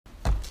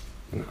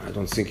I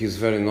don't think it's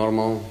very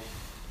normal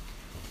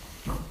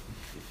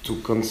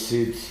to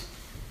concede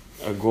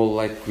a goal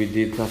like we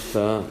did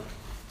after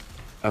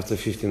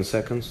 15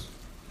 seconds.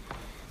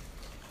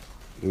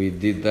 We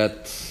did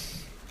that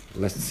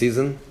last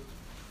season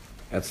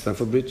at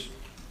Stamford Bridge.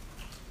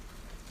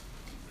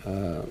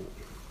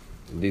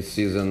 This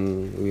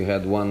season we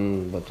had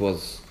one, but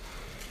was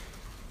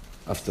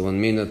after 1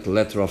 minute,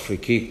 lateral free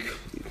kick.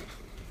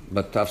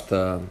 But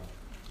after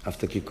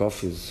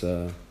kick-off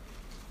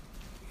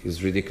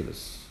is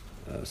ridiculous.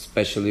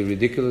 Especially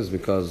ridiculous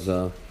because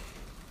the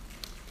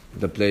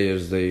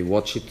players, they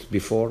watch it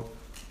before.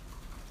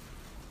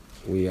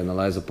 We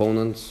analyze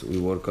opponents, we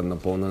work on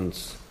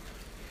opponents'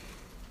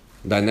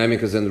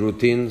 dynamics and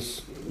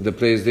routines. The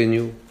players, they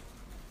knew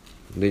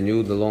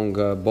the long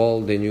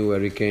ball, they knew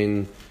Harry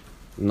Kane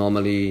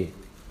normally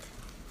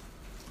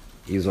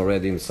is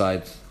already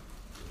inside.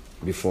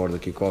 Before the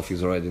kickoff,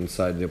 he's already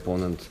inside the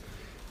opponent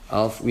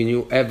half. We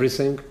knew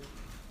everything,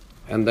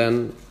 and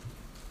then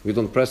we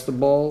don't press the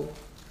ball,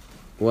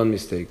 one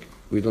mistake.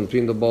 We don't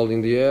win the ball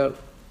in the air,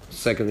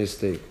 second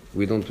mistake.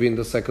 We don't win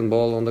the second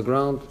ball on the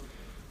ground,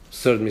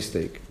 third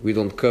mistake. We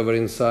don't cover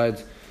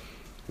inside,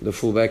 the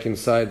fullback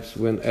inside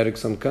when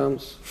Eriksen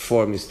comes,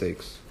 four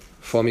mistakes.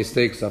 4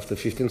 mistakes after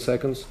 15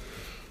 seconds,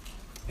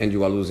 and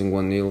you are losing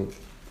 1-0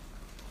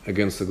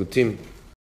 against a good team.